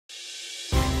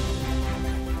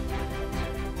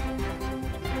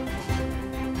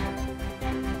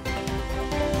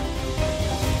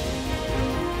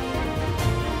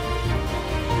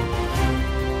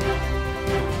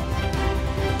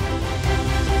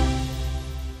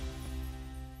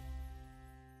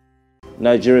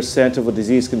Nigeria's Center for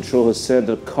Disease Control has said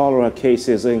that cholera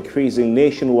cases are increasing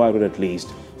nationwide with at least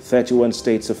 31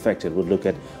 states affected. We'll look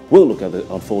at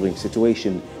the unfolding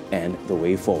situation and the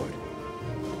way forward.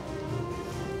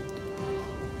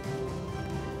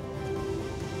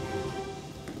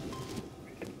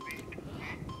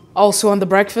 Also on the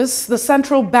breakfast, the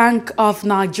Central Bank of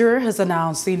Nigeria has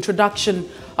announced the introduction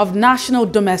of National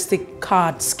Domestic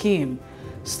Card Scheme.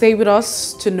 Stay with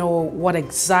us to know what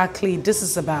exactly this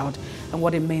is about and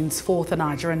what it means for the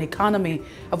Nigerian economy.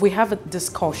 We have a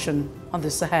discussion on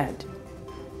this ahead.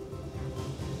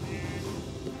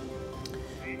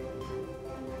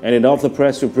 And in Off the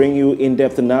Press, we bring you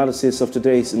in-depth analysis of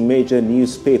today's major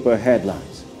newspaper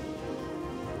headlines.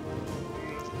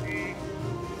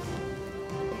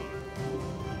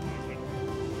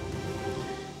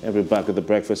 And we're back at the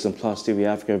Breakfast on Plus TV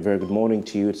Africa. Very good morning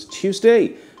to you. It's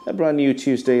Tuesday, a brand new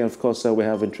Tuesday. And of course, we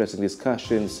have interesting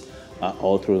discussions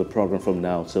all through the program from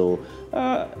now till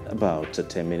about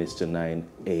 10 minutes to 9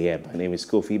 a.m. My name is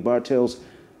Kofi Bartels.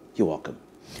 You're welcome.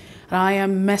 And I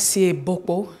am Messier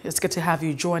Bokbo. It's good to have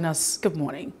you join us. Good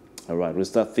morning. All right, we'll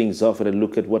start things off with a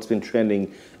look at what's been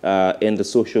trending in the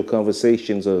social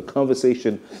conversations, or the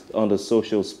conversation on the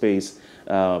social space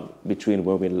between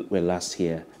when we were last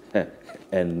here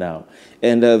and now.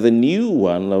 And the new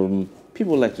one,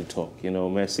 people like to talk,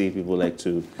 Messi, people like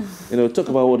to, talk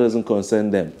about what doesn't concern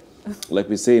them. Like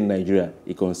we say in Nigeria,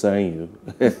 it concerns you.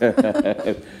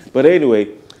 But anyway,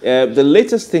 the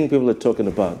latest thing people are talking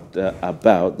about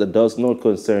that does not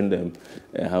concern them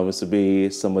happens to be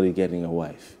somebody getting a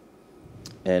wife.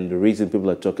 And the reason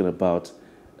people are talking about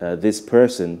this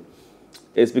person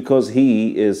is because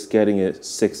he is getting a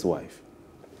sixth wife.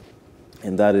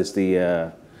 And that is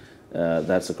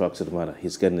that's the crux of the matter.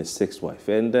 He's getting a sixth wife.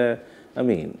 And, I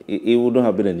mean, it would not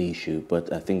have been an issue,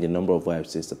 but I think the number of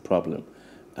wives is the problem.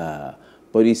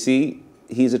 But you see,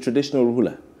 he's a traditional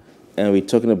ruler. And we're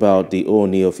talking about the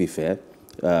Ooni of Ife,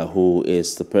 who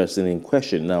is the person in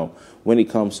question. Now, when it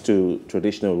comes to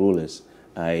traditional rulers,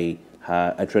 I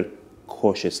tread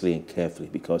cautiously and carefully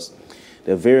because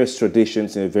there are various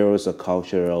traditions and various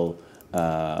cultural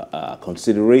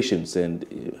considerations, and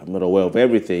I'm not aware of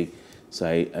everything. So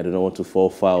I do not want to fall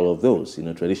foul of those.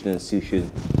 Traditional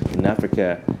institutions in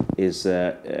Africa is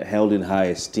held in high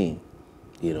esteem.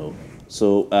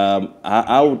 So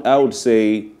I would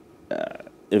say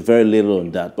very little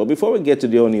on that. But before we get to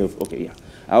the Ooni of,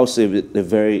 I would say the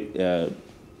very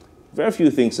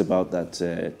few things about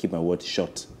that. Keep my words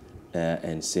short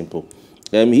and simple.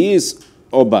 He is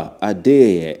Oba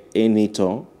Adeye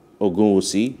Enitan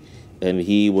Ogunwusi, and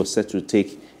he was set to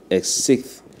take a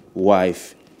sixth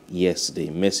wife yesterday.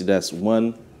 Messi, that's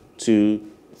 1,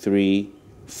 2, 3,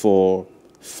 4,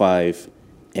 5,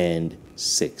 and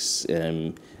 6.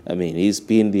 I mean, he's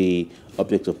been the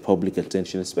object of public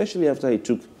attention, especially after he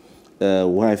took a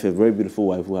wife, a very beautiful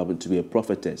wife who happened to be a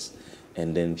prophetess,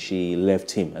 and then she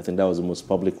left him. I think that was the most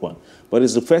public one. But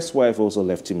his first wife also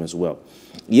left him as well.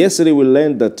 Yesterday, we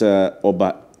learned that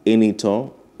Oba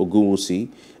Enitan Ogunwusi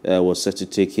was set to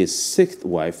take his sixth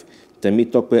wife,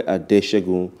 Temitope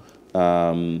Adeshegun.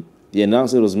 The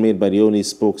announcement was made by the Ooni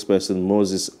spokesperson,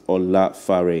 Moses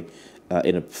Olafare,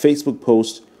 in a Facebook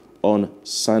post on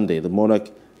Sunday. The monarch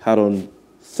had on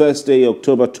Thursday,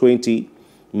 October 20,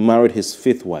 married his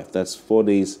fifth wife. That's 4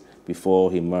 days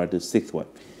before he married his sixth wife.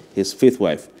 His fifth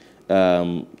wife,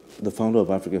 the founder of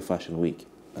African Fashion Week.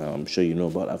 I'm sure you know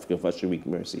about African Fashion Week,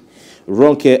 Mercy.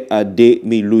 Ronke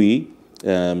Ademilui,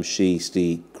 she's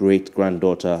the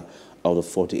great-granddaughter of the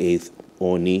 48th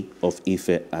Ooni of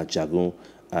Ife Ajagun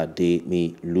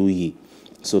Ademilui.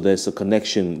 So there's a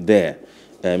connection there.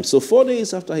 So 4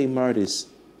 days after he married his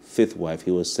fifth wife,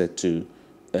 he was said to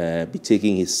be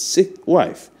taking his sixth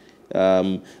wife.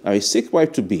 His sixth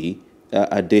wife to be,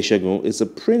 Adeshegun, is a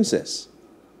princess.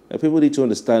 People need to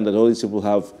understand that all these people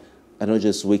are not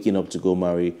just waking up to go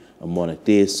marry a monarch.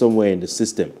 They're somewhere in the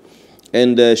system.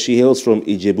 And she hails from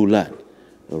Ijebuland.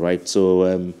 All right,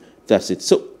 so that's it.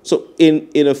 So in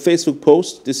a Facebook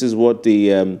post, this is what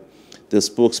the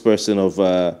spokesperson of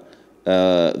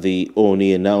the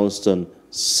Ooni announced on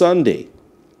Sunday.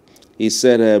 He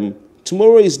said,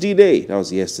 tomorrow is D-Day. That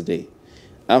was yesterday.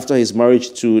 After his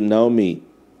marriage to Naomi,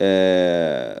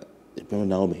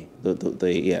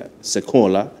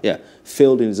 Sekola,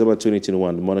 failed in December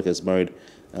 2021. The monarch has married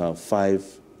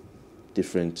 5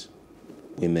 different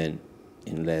women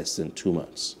in less than 2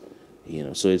 months.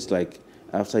 So it's like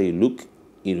after you look,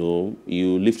 you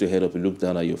lift your head up, you look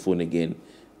down at your phone again,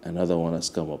 another one has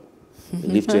come up. You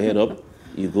lift your head up,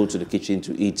 you go to the kitchen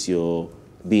to eat your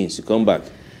beans, you come back,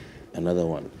 another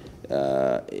one.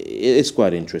 It's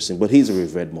quite interesting, but he's a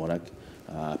revered monarch.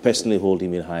 Personally hold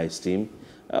him in high esteem.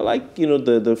 I like,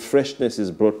 the freshness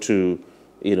is brought to,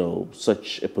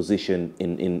 such a position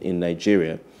in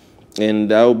Nigeria.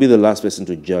 And I will be the last person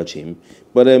to judge him.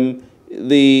 But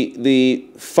the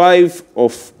five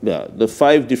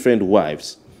different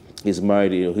wives he's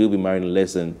married, he'll be married in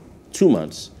less than 2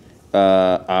 months,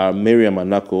 are Miriam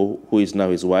Anako, who is now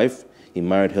his wife. He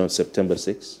married her on September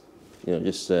 6th,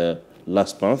 just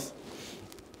last month.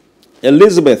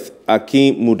 Elizabeth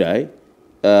Akin Mudai.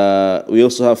 We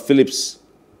also have Phillips,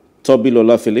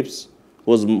 Tobilola Phillips,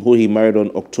 who he married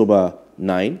on October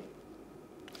 9.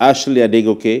 Ashley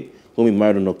Adegoke, whom he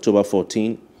married on October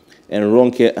 14. And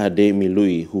Ronke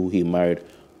Ademilui, who he married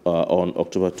on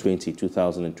October 20,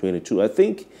 2022. I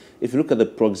think if you look at the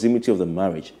proximity of the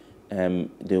marriage,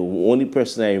 the only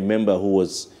person I remember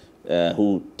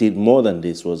who did more than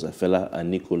this was a fella,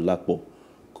 Aniko Lakpo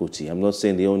Kuti. I'm not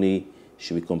saying they only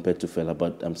should be compared to fella,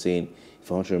 but I'm saying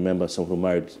if I want to remember someone who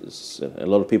married a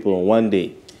lot of people on one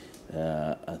day,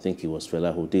 I think it was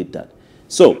fella who did that.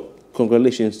 So,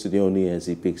 congratulations to the Ooni as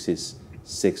he picks his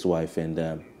sixth wife,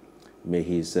 and may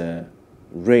his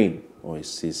reign, or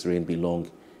his reign, be long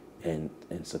and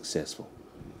successful.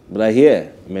 But I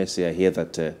hear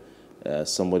that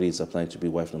somebody is applying to be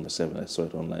wife number 7. I saw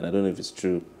it online. I don't know if it's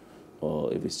true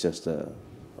or if it's just a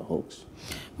hoax.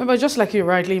 But just like you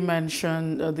rightly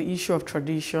mentioned, the issue of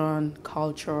tradition,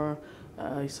 culture,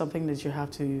 is something that you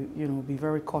have to, be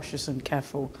very cautious and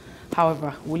careful.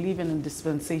 However, we live in a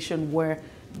dispensation where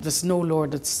there's no law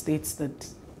that states that,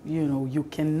 you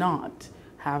cannot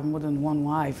have more than one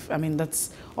wife. I mean,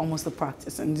 that's almost the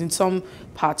practice. And in some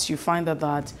parts, you find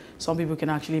that some people can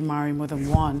actually marry more than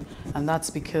one, and that's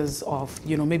because of,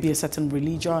 maybe a certain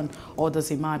religion, or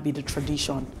it might be the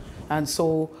tradition. And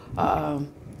so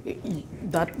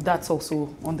that's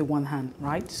also on the one hand,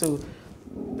 right? So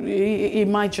it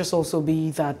might just also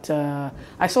be that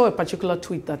I saw a particular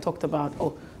tweet that talked about,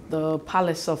 the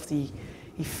palace of the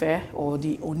Ife, or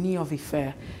the Ooni of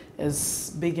Ife,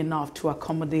 is big enough to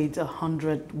accommodate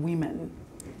 100 women.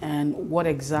 And what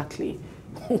exactly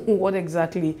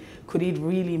could it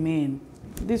really mean?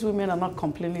 These women are not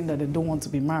complaining that they don't want to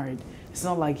be married. It's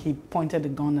not like he pointed a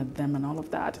gun at them and all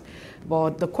of that.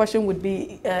 But the question would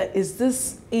be, is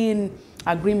this in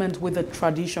agreement with the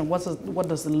tradition? What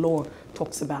does the law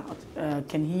talks about?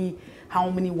 How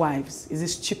many wives? Is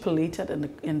this stipulated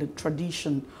in the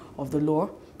tradition of the law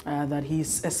that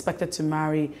he's expected to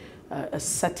marry a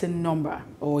certain number,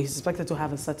 or he's expected to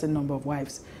have a certain number of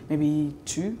wives, maybe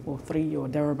 2 or 3 or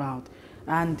thereabout?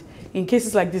 And in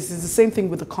cases like this, it's the same thing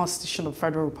with the Constitution of the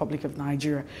Federal Republic of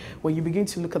Nigeria. When you begin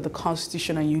to look at the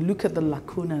Constitution and you look at the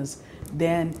lacunas,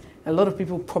 then a lot of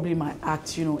people probably might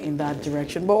act, in that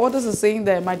direction. But what this is saying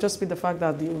there might just be the fact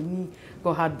that the Ooni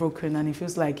got heartbroken and he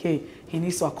feels like, hey, he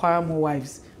needs to acquire more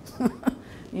wives.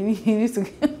 he needs to...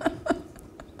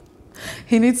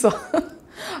 he needs to...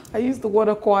 I use the word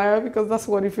acquire because that's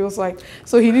what it feels like.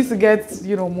 So he needs to get,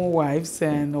 more wives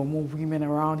or more women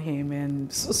around him,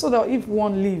 and so that if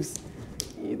one leaves,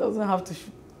 he doesn't have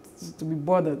to be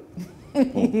bothered.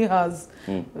 He has,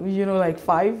 like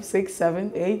 5, 6,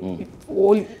 7, 8.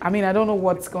 I mean, I don't know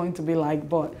what's going to be like,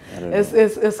 but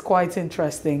it's quite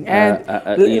interesting. And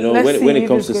when it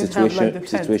comes to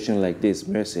situation like this,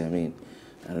 Mercy, I mean,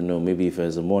 I don't know, maybe if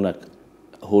there's a monarch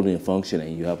holding a function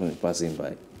and you happen to be passing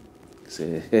by,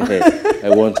 say, I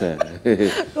want her.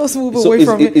 Let's move away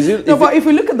from it. But if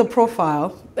we look at the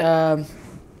profile,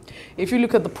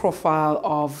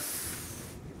 of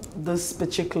this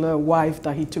particular wife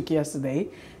that he took yesterday,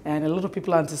 and a lot of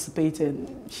people anticipated,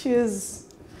 she is,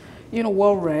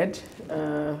 well-read,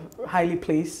 highly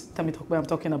placed. I'm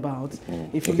talking about.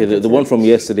 The one from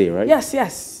yesterday, right?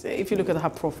 Yes. If you look at her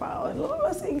profile, and I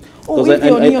was saying, if the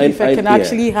Ooni of Ife can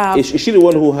actually have... Is she the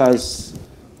one who has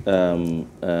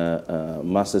a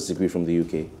master's degree from the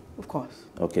UK? Of course.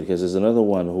 Okay, because there's another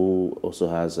one who also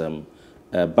has a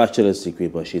bachelor's degree,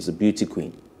 but she's a beauty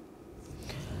queen.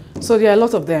 So there are a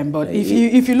lot of them, but if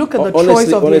you look at the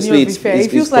choice of the Ooni of Ife,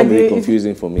 it feels like very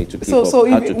confusing for me to keep up. So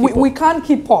we can't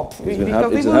keep up.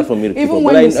 It's hard for me to keep up.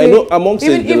 But I know amongst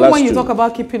the last two. Even when you talk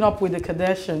about keeping up with the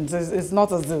Kardashians, it's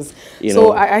not as this.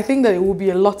 So I think that it will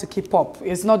be a lot to keep up.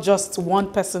 It's not just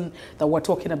one person that we're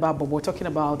talking about, but we're talking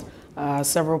about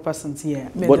several persons here.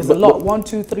 I mean, there's a lot. 1,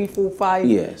 2, 3, 4,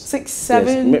 5, 6,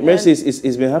 7. Yes. Mercy,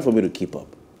 it's been hard for me to keep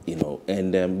up,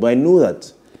 and but I know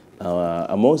that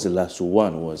amongst the last two,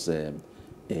 one was a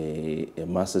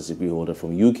master's degree holder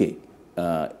from UK,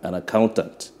 an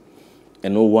accountant. I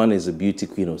know one is a beauty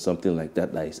queen or something like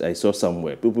that. I saw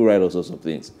somewhere. People write all sorts of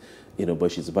things,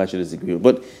 but she's a bachelor's degree.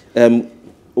 But we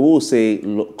will say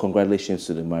congratulations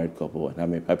to the married couple, and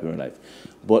I'm happy in life.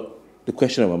 But the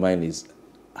question on my mind is,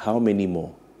 how many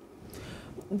more?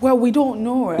 Well, we don't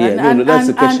know. Yeah, no, that's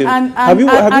the question. Have you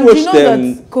and watched you know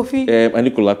that Kofi?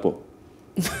 Anikulapo?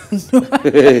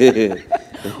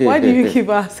 Why do you keep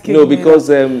asking? No, me because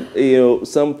that?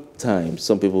 sometimes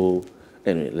some people.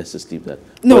 Anyway, let's just leave that.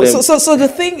 No, but, so the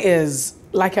thing is,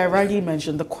 like I rightly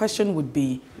mentioned, the question would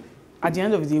be, at the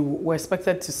end of the day, we're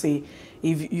expected to say,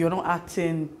 if you're not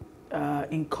acting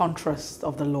in contrast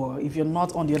of the law, if you're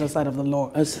not on the other side of the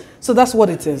law. So that's what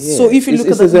it is. Yeah. So if you look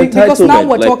at the because now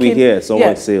we're talking, we hear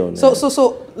someone say on.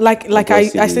 So like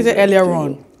I stated earlier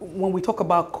on, when we talk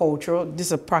about culture,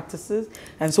 these are practices,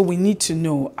 and so we need to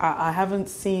know. I haven't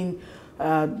seen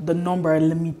the number, a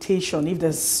limitation, if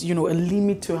there's, a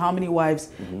limit to how many wives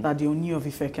that the Ooni of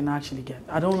Ife can actually get.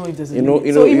 I don't know if there's a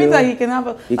limit. So it means that he can have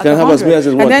as many as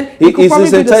he wants. It's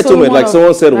his entitlement, like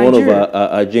someone said on one of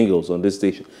our jingles on this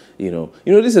station.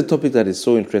 This is a topic that is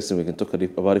so interesting. We can talk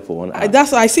about it for 1 hour.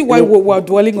 I see why we're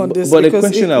dwelling on this. But the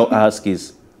question I'll ask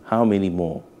is, how many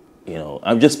more?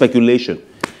 I'm just speculation.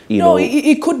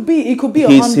 It could be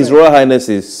 100. His Royal Highness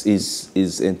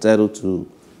is entitled to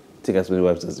take as many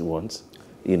wives as he wants.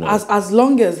 As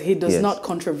long as he does not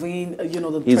contravene, the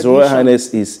tradition. His Royal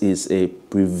Highness is a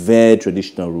revered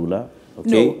traditional ruler.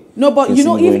 Okay. No, but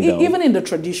even in the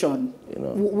tradition,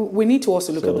 we need to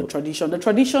also look at the tradition. The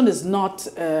tradition is not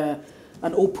an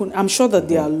open. I'm sure that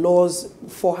there are laws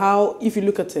for how, if you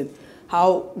look at it,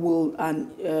 how will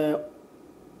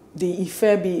the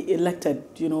Ife be elected?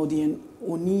 The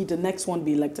Ooni, the next one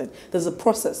be elected. There's a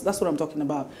process. That's what I'm talking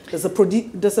about. There's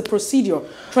a procedure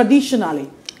traditionally.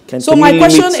 My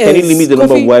question is, can you limit the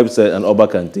number of wives an Oba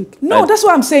can take? No, that's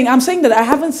what I'm saying. I'm saying that I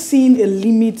haven't seen a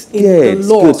limit in the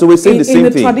law. Good. So we're saying the same thing.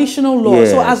 In the traditional law.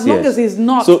 Yes, so as long as he's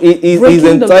not he's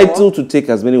entitled to take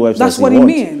as many wives as he wants. That's what it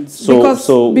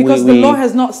means. Because the law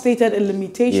has not stated a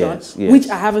limitation, which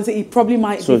I haven't seen. It probably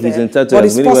might be there. But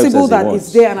it's possible that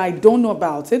it's there and I don't know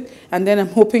about it. And then I'm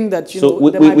hoping that, So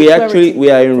we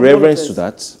are in reverence to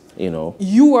that.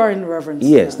 You are in reverence.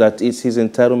 Yes, that is his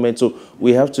entitlement. So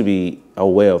we have to be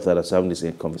aware of that as having this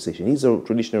conversation. He's a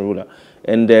traditional ruler,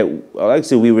 and I like to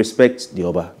say we respect the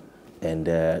Oba, and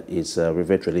it's a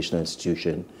revered traditional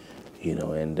institution,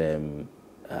 and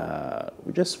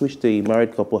we just wish the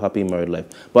married couple happy married life.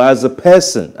 But as a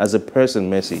person,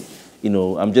 Mercy,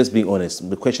 I'm just being honest.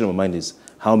 The question on my mind is,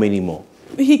 how many more?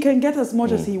 He can get as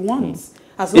much as he wants.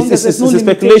 As long as there's no limitation.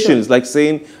 Speculation. It's like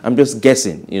saying, I'm just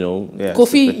guessing, Yeah,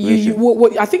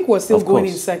 Kofi, I think we're still going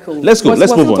in circles. Let's go.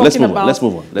 Let's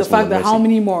move on. The fact that how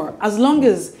many more? As long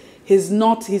as he's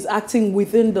acting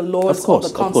within the laws of the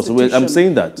Constitution. Of course. I'm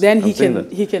saying that. Then he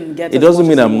can get. It doesn't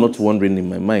mean I'm not wondering in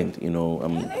my mind.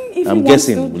 I'm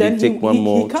guessing. Will he take one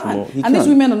more, two more? And these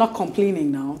women are not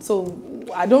complaining now. So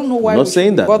I don't know why. I'm not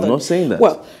saying that.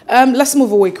 Well, let's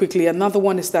move away quickly. Another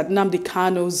one is that Nnamdi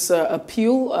Kanu's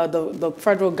appeal. The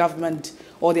federal government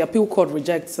or the appeal court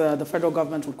rejects the federal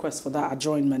government request for that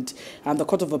adjournment. And the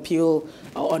Court of Appeal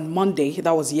on Monday,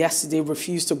 that was yesterday,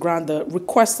 refused to grant the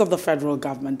request of the federal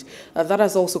government. That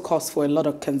has also caused for a lot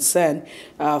of concern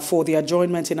for the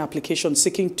adjournment in application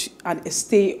seeking a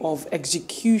stay of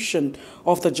execution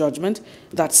of the judgment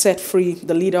that set free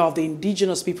the leader of the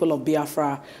indigenous people of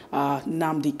Biafra,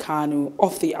 Nnamdi Kanu,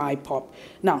 of the IPOB.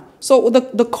 Now, so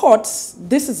the courts,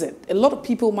 this is it. A lot of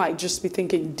people might just be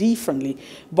thinking differently,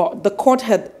 but the court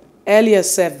had earlier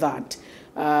said that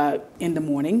in the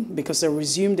morning, because they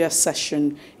resumed their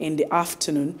session in the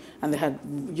afternoon, and they had,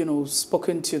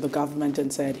 spoken to the government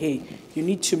and said, hey, you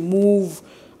need to move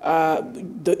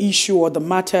the issue or the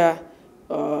matter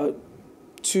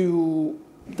to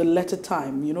the later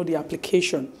time, the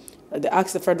application. They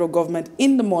asked the federal government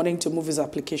in the morning to move his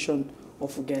application or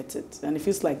forget it. And it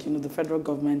feels like, the federal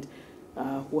government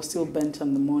was still bent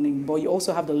on the morning. But you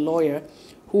also have the lawyer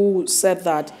who said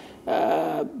that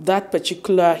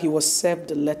he was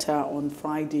served a letter on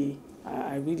Friday.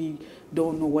 I really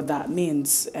don't know what that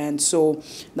means. And so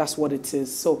that's what it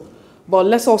is. So, but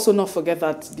let's also not forget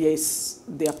that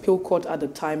the appeal court at the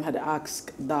time had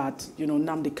asked that,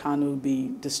 Nnamdi Kanu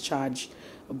be discharged,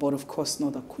 but of course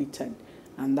not acquitted.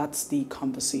 And that's the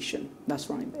conversation. That's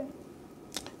right there.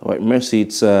 All right, Mercy,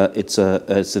 it's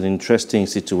an interesting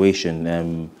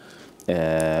situation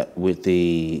with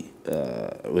the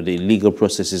legal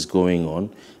processes going on,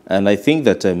 and I think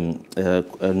that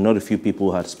not a few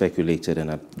people had speculated and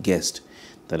had guessed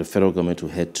that the federal government will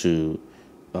head to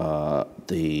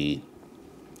the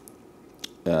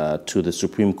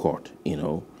Supreme Court.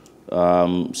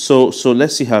 So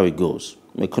let's see how it goes.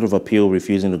 The Court of Appeal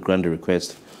refusing to grant the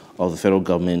request of the federal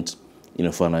government,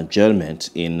 for an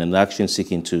adjournment in an action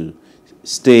seeking to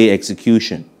stay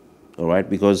execution, all right,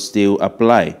 because they will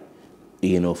apply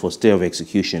for stay of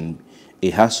execution,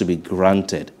 it has to be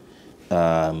granted.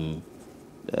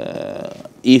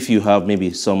 If you have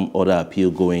maybe some other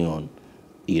appeal going on,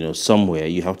 somewhere,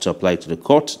 you have to apply to the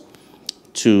court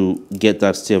to get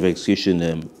that stay of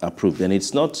execution approved. And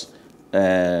it's not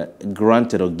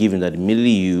granted or given that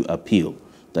immediately you appeal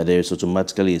that there is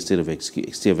automatically a stay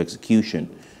of execution.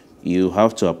 You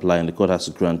have to apply, and the court has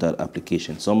to grant that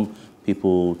application. Some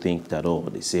people think that,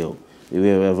 they say,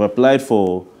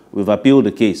 we've appealed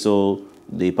the case, so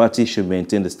the party should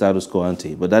maintain the status quo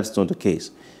ante. But that's not the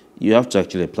case. You have to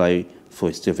actually apply for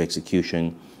a stay of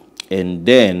execution, and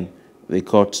then the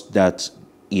court that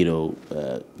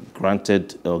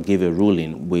granted or gave a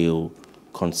ruling will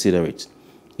consider it.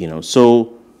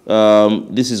 So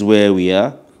this is where we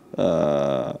are,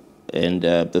 and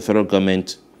the federal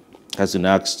government has been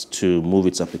asked to move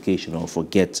its application or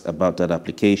forget about that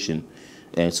application,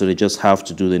 and so they just have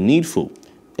to do the needful,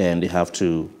 and they have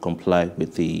to comply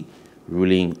with the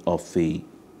ruling of the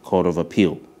Court of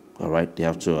Appeal. All right, they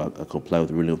have to comply with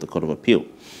the ruling of the Court of Appeal.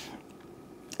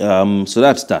 So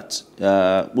that's that.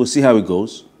 We'll see how it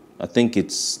goes. I think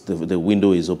it's the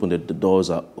window is open, the doors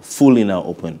are fully now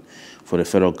open for the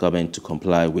federal government to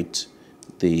comply with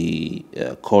the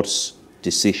court's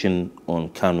decision on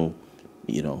Kanu.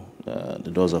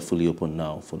 The doors are fully open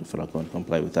now for the federal government to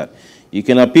comply with that. You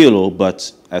can appeal,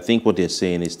 but I think what they're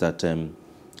saying is that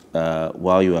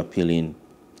while you're appealing,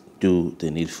 do the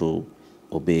needful,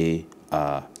 obey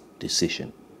our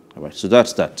decision. All right, so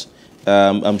that's that.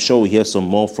 I'm sure we'll hear some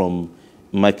more from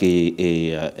Mike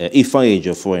Ifeanyi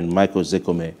Ejiofor and Michael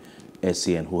Zekome,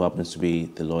 SCN, who happens to be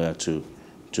the lawyer to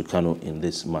Kanu in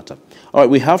this matter. All right,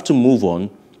 we have to move on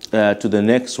to the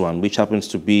next one, which happens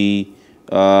to be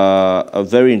a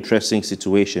very interesting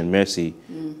situation. Mercy,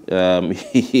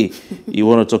 you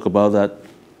want to talk about that?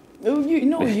 You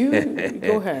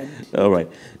go ahead. All right.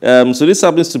 So this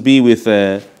happens to be with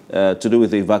to do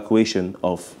with the evacuation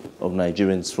of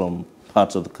Nigerians from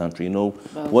parts of the country.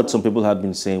 What some people had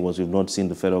been saying was we've not seen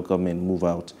the federal government move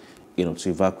out, to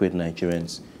evacuate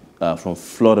Nigerians from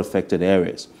flood-affected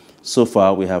areas. So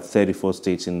far, we have 34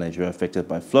 states in Nigeria affected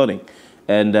by flooding.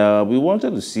 And we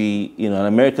wanted to see, an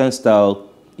American-style,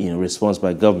 response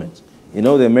by government.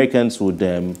 The Americans would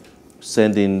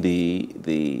send in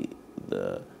the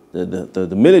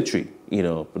military,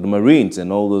 the Marines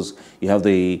and all those. You have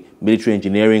the military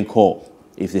engineering corps.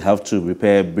 If they have to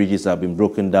repair bridges that have been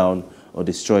broken down or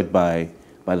destroyed by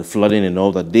the flooding and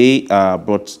all that, they are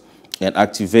brought and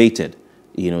activated.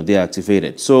 They are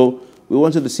activated. So we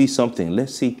wanted to see something.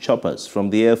 Let's see choppers from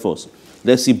the Air Force.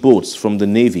 Let's see boats from the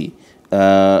Navy.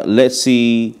 Let's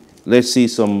see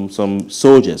some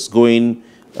soldiers going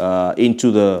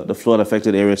into the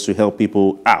flood-affected areas to help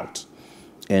people out.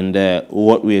 And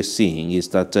what we are seeing is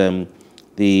that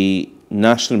the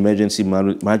National Emergency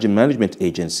Management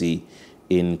Agency,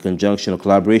 in conjunction or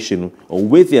collaboration or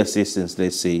with the assistance,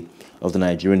 let's say, of the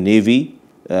Nigerian Navy,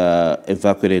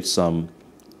 evacuated some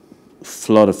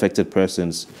flood-affected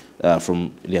persons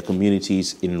from their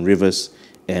communities in Rivers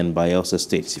and Bayelsa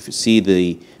states. If you see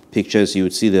the pictures, you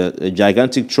would see the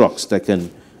gigantic trucks that can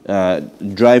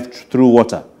drive through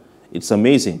water. It's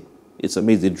amazing. It's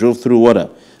amazing. They drove through water.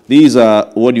 These are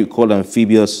what you call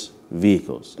amphibious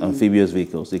vehicles. Amphibious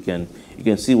vehicles. You can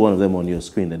see one of them on your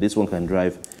screen. And this one can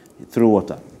drive through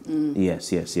water. Yes.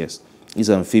 These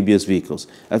are amphibious vehicles.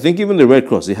 I think even the Red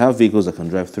Cross, they have vehicles that can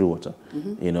drive through water.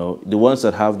 The ones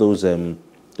that have those kind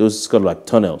of like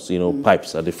tunnels,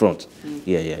 pipes at the front.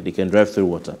 Yeah, they can drive through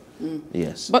water.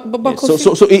 Yes. But yes.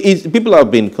 So people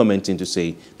have been commenting to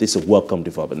say this is a welcome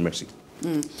development. Mercy.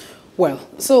 Well,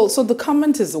 so the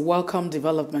comment is a welcome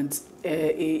development.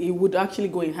 It would actually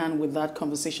go in hand with that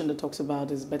conversation that talks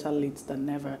about is better late than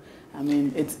never. I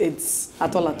mean, it's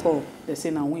at all. They say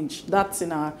now winch. That's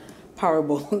in our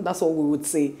parable. That's what we would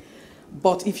say.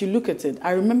 But if you look at it,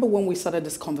 I remember when we started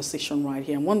this conversation right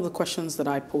here, and one of the questions that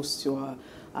I posed to our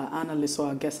analysts or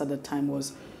our guests at the time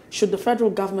was, should the federal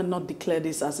government not declare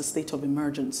this as a state of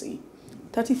emergency?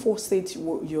 34 states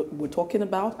we're talking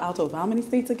about, out of how many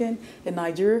states again? In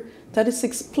Nigeria,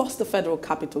 36 plus the federal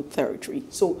capital territory.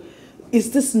 So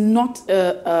is this not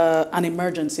an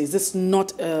emergency? Is this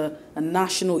not a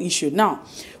national issue? Now,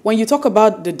 when you talk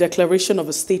about the declaration of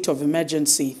a state of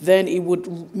emergency, then it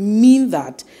would mean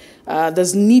that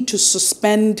there's need to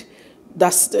suspend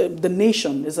the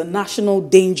nation. There's a national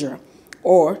danger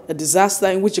or a disaster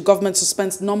in which the government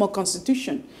suspends normal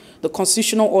constitution, the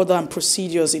constitutional order and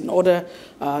procedures in order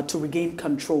to regain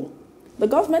control. The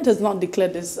government has not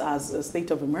declared this as a state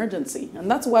of emergency.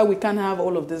 And that's why we can't have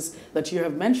all of this that you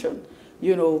have mentioned,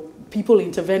 people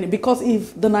intervening. Because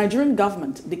if the Nigerian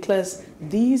government declares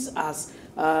these as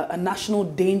a national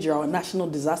danger or a national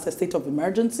disaster state of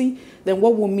emergency, then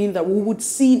what will mean that we would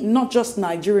see not just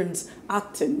Nigerians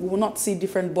acting, we will not see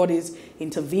different bodies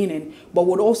intervening, but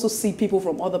would also see people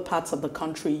from other parts of the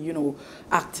country, you know,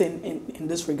 acting in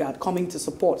this regard, coming to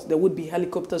support. There would be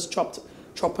helicopters,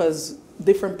 choppers,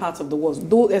 different parts of the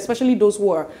world, especially those who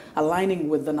are aligning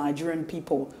with the Nigerian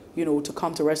people, you know, to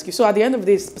come to rescue. So at the end of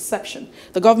this perception,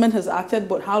 the government has acted,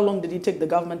 but how long did it take the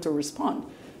government to respond?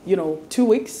 You know, 2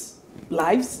 weeks,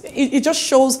 lives. It just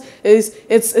shows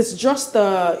it's just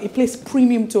it plays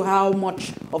premium to how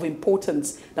much of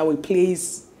importance that we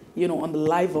place, you know, on the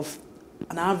life of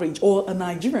an average or a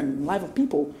Nigerian life of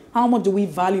people. How much do we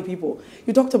value people?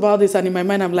 You talked about this, and in my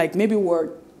mind, I'm like, maybe we're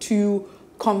too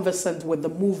conversant with the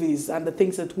movies and the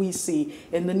things that we see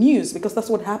in the news, because that's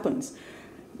what happens.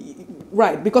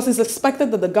 Right, because it's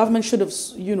expected that the government should have,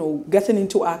 you know, gotten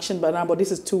into action by now, but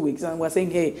this is 2 weeks, and we're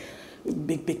saying, hey,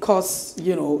 because,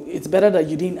 you know, it's better that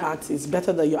you didn't act, it's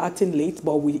better that you're acting late,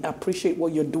 but we appreciate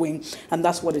what you're doing, and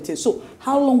that's what it is. So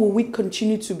how long will we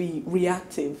continue to be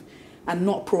reactive and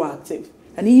not proactive?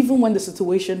 And even when the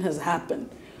situation has happened,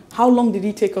 how long did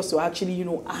it take us to actually, you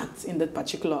know, act in that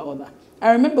particular order?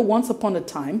 I remember once upon a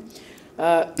time,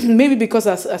 maybe because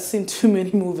I've seen too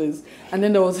many movies, and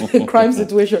then there was a crime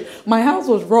situation. My house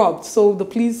was robbed, so the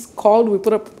police called. We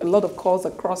put up a lot of calls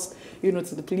across, you know,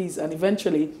 to the police, and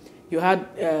eventually you had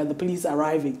the police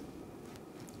arriving.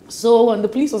 So when the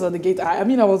police was at the gate, I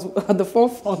mean, I was at the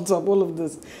forefront of all of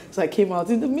this. So I came out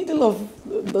in the middle of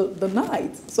the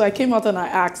night. So I came out and I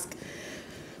asked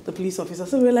the police officer.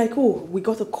 So we were like, oh, we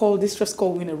got a call, distress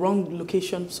call, we're in a wrong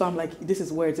location. So I'm like, this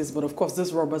is where it is. But of course,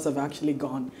 these robbers have actually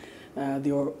gone.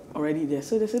 They were already there.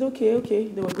 So they said, okay.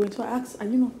 They were going to ask, are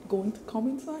you not going to come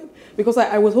inside? Because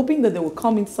I was hoping that they would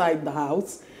come inside the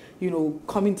house, you know,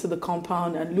 come into the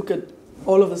compound and look at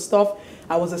all of the stuff.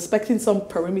 I was expecting some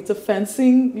perimeter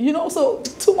fencing, you know, so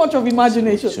too much of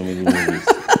imagination. Too many movies.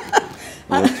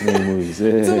 Too many movies.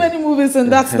 Too many movies,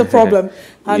 and that's the problem.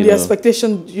 And the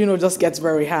expectation, you know, just gets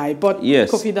very high. But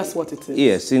yes, Kofi, that's what it is.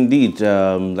 Yes, indeed.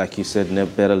 Like you said,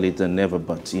 better late than never.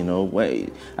 But you know,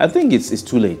 I think it's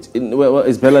too late. Well,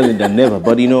 it's better late than never.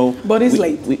 But you know, but it's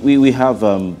late. We have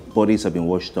bodies have been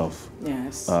washed off.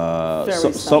 Yes.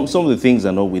 Some of the things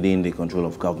are not within the control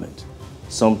of government.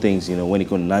 Some things, you know, when it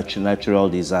comes to natural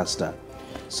disaster,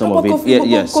 some of it. Kofi,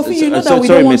 yes. Kofi, you know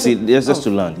sorry, Missy. Just to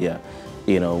land. Yeah.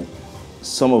 You know,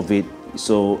 some of it.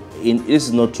 So this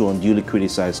is not to unduly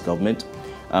criticize government.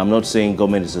 I'm not saying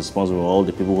government is responsible for all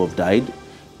the people who have died,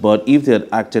 but if they had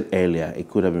acted earlier, it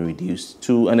could have been reduced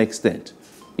to an extent,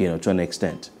 you know, to an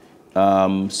extent.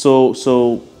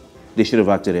 So they should have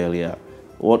acted earlier.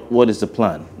 What is the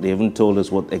plan? They haven't told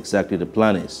us what exactly the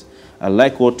plan is. I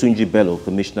like what Tunji Bello,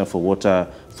 Commissioner for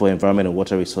Environment and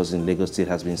Water Resources in Lagos State,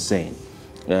 has been saying.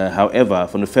 However,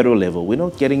 from the federal level, we're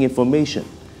not getting information.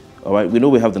 All right, we know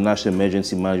we have the National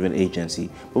Emergency Management Agency,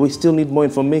 but we still need more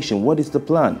information. What is the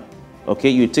plan?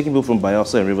 Okay, you're taking people from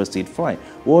Bayelsa and River State, fine.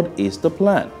 What is the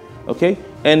plan? Okay,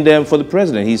 and for the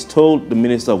president, he's told the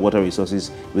Minister of Water Resources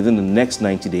within the next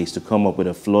 90 days to come up with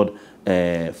a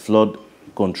flood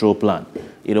control plan.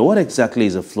 You know, what exactly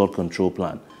is a flood control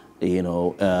plan? You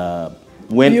know,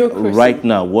 right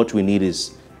now, what we need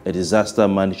is a disaster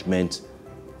management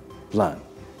plan.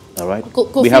 All right,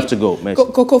 Kofi, we have to go.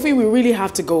 Kofi, we really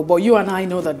have to go. But you and I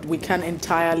know that we can't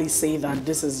entirely say that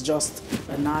this is just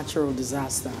a natural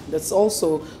disaster. There's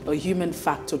also a human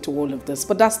factor to all of this.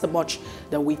 But that's the much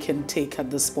that we can take at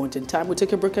this point in time. We'll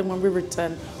take a break, and when we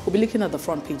return, we'll be looking at the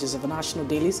front pages of the national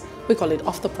dailies. We call it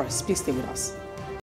Off the Press. Please stay with us.